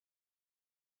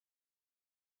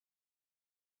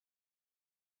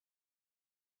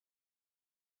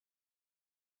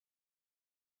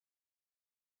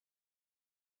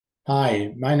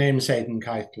Hi, my name is Aidan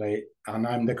Kitely, and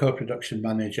I'm the co-production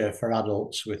manager for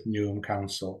adults with Newham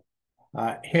Council.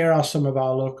 Here are some of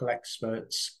our local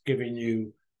experts giving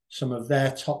you some of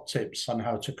their top tips on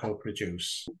how to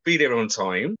co-produce. Be there on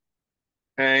time,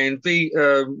 and be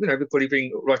everybody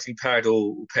bring writing pad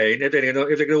or pen. If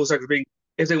they can also bring,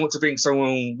 if they want to bring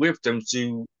someone with them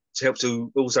to help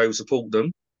to also support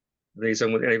them. If there's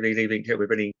someone, anybody needing help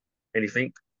with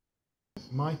anything.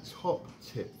 My top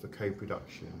tip for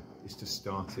co-production is to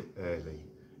start it early.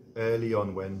 Early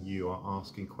on when you are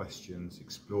asking questions,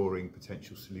 exploring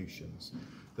potential solutions.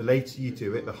 The later you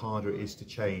do it, the harder it is to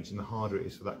change and the harder it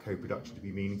is for that co-production to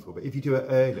be meaningful. But if you do it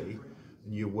early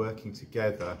and you're working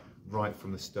together right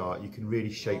from the start, you can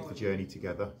really shape the journey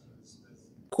together.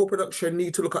 Co-production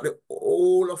need to look at the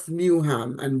whole of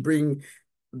Newham and bring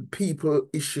people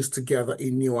issues together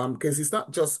in Newham, because it's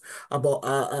not just about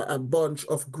a bunch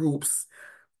of groups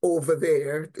over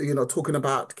there, talking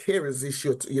about carers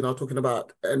issue, talking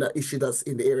about an issue that's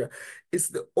in the area. It's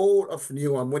the whole of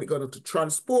Newham. When it got onto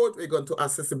transport, we got into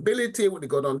accessibility, when it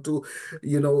got onto,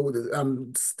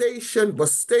 the station,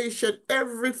 bus station,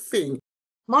 everything.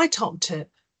 My top tip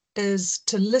is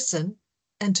to listen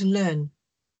and to learn.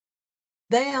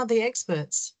 They are the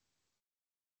experts.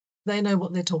 They know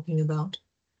what they're talking about.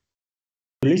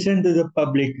 Listen to the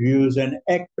public views and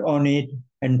act on it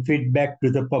and feedback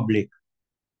to the public.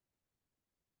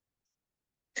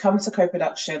 Come to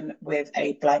co-production with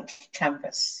a blank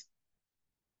canvas.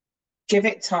 Give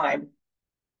it time.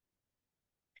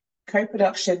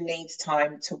 Co-production needs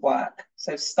time to work,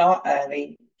 so start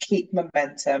early, keep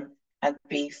momentum, and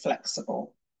be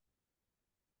flexible.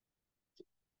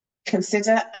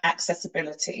 Consider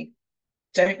accessibility.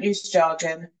 Don't use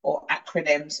jargon or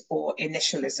acronyms or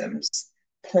initialisms.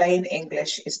 Plain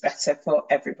English is better for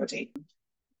everybody.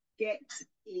 Get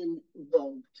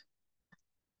involved.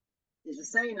 There's a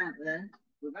saying out there,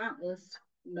 without us,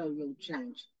 no real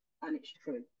change, and it's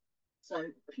true. So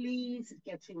please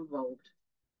get involved.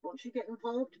 Once you get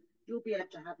involved, you'll be able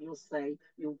to have your say,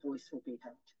 your voice will be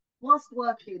heard. Whilst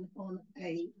working on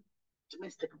a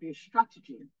domestic abuse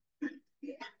strategy,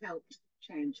 it helped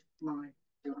change my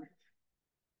life.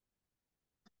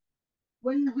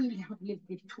 When we have lived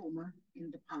with trauma in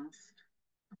the past,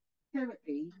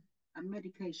 therapy and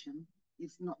medication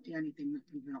is not the only thing that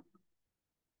can help.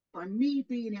 By me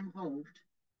being involved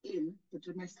in the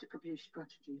domestic abuse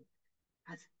strategy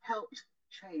has helped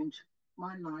change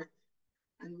my life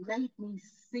and made me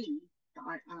see that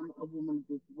I am a woman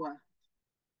with worth.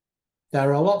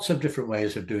 There are lots of different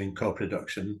ways of doing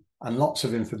co-production and lots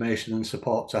of information and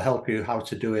support to help you how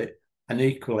to do it and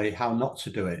equally how not to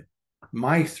do it.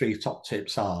 My three top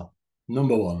tips are: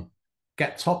 number one,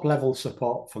 get top level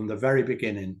support from the very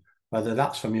beginning, whether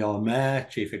that's from your mayor,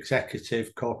 chief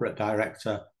executive, corporate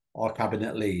director, or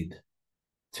cabinet lead.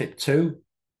 Tip two,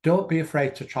 don't be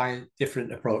afraid to try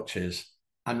different approaches.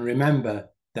 And remember,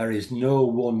 there is no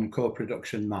one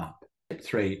co-production map. Tip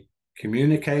three,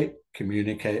 communicate,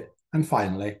 communicate, and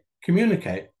finally,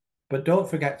 communicate. But don't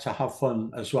forget to have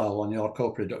fun as well on your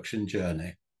co-production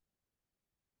journey.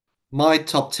 My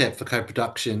top tip for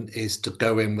co-production is to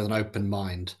go in with an open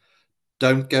mind.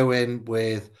 Don't go in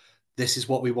with, this is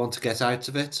what we want to get out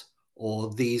of it,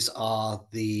 or these are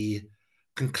the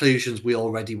conclusions we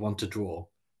already want to draw.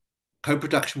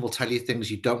 Co-production will tell you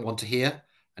things you don't want to hear,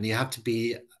 and you have to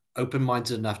be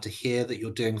open-minded enough to hear that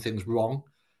you're doing things wrong,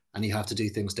 and you have to do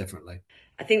things differently.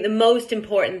 I think the most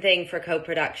important thing for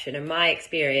co-production, in my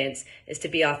experience, is to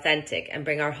be authentic and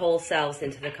bring our whole selves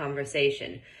into the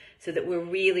conversation, so that we're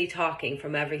really talking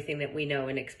from everything that we know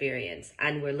and experience,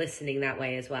 and we're listening that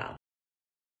way as well.